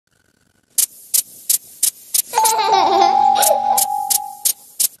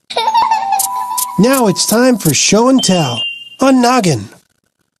Now it's time for Show and Tell on Noggin.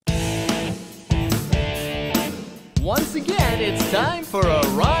 Once again, it's time for a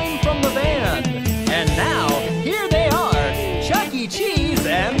rhyme from the band. And now, here they are, Chuck E. Cheese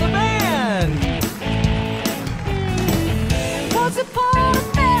and the band. Once upon a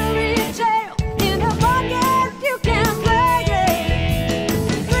fairy tale, in a bucket you can play it.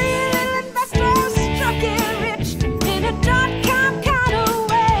 Three little investors struck it rich in a dot-com kind of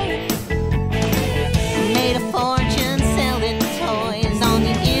way. Made a fortune selling toys on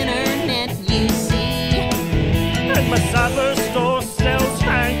the internet, you see. And my cyber store sells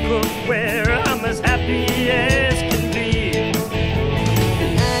fine cookware. I'm as happy as can be.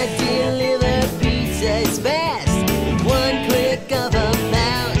 I deliver pizzas fast, one click of a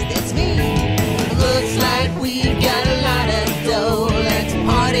mouse, that's me. Looks like we've got a lot of dough, let's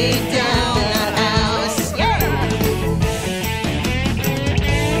party down the house. Yeah!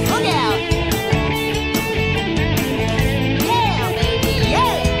 Look out! Yeah, baby,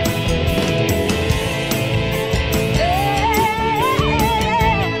 yeah!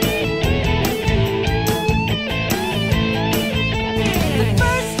 The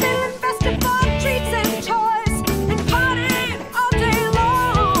first little investor bought treats and toys and partied all day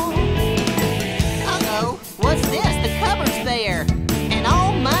long. Uh-oh, what's this? The cupboard's bare, and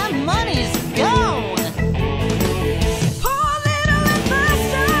all my money's gone. Poor little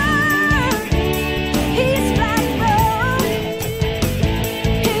investor, he's flat broke.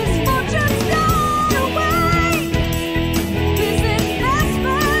 His fortune's gone away. His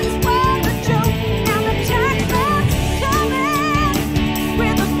investments were a joke. Now the tax man's coming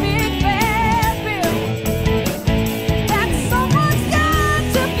with a big bad bill that someone's got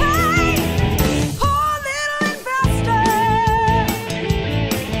to pay. Poor little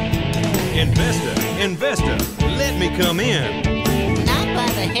Investor, let me come in. Not by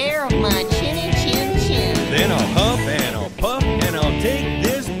the hair of my chinny chin chin. Then I'll huff and I'll puff and I'll take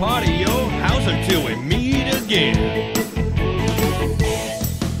this part of your house until we meet again.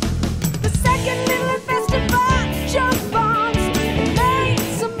 The second little investor bought junk bonds and made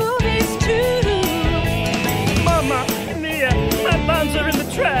some movies too. Mama Mia, my bonds are in the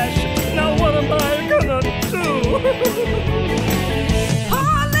trash. Now what am I gonna do?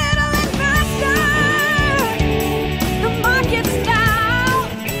 Poor little investor, the market's down.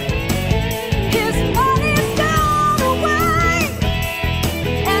 His money's gone away,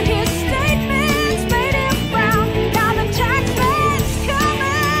 and his statements made him frown. Now the tax man's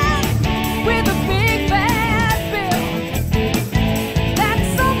coming with a big bad bill that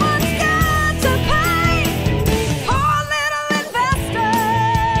someone's got to pay. Poor little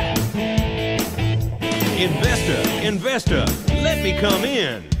Investor, let me come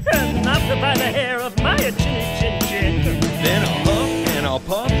in. And not by the hair of my chin. Then I'll huff and I'll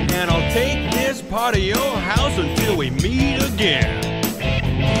puff and I'll take this part of your house until we meet again.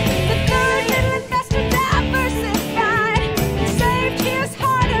 The third little investor diversified and saved his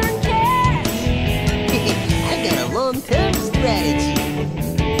hard-earned cash. I got a long-term strategy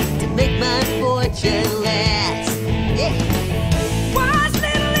to make my fortune last. Yeah. Wise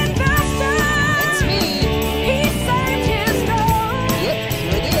little investor. That's me. He saved his dough. Yep,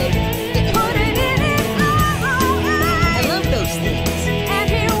 sure did. Put it in an IRA. I love those things. And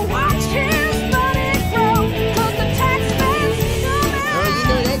he watched his money grow, 'cause the tax man's coming. Oh, you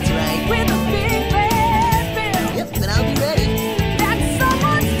know that's right. With a big bad bill. Yep, but I'll be ready. That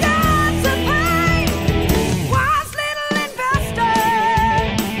someone's got to pay. Wise little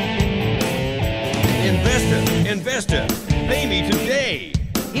Investor, pay me today.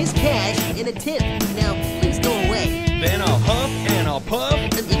 Here's cash and a tip. Now, please go away. Then I'll huff and I'll puff.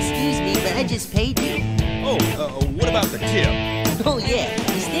 Excuse me, but I just paid you. Oh, what about the tip? Oh, yeah.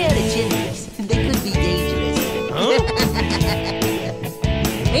 Stay out of chimneys. They could be dangerous. Huh?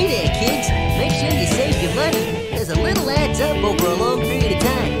 Hey there, kids. Make sure you save your money, because a little adds up over a long period of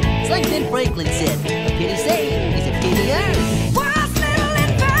time. It's like Ben Franklin said, a penny saved is a penny earned. Wise little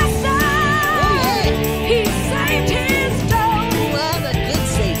investor! Oh, yeah. He saved his dough. Oh, I'm a good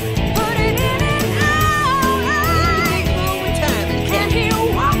saver. Put it in an IRA. For retirement account. And he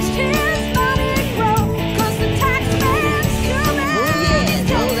watched his money grow, 'cause the tax man's coming. Oh, yeah.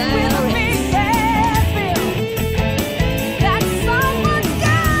 Hold on. With a big bad bill that someone's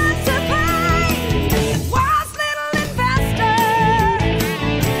got to pay. Wise little investor.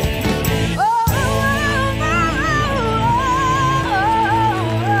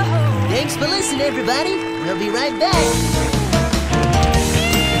 Thanks for listening, everybody. We'll be right back.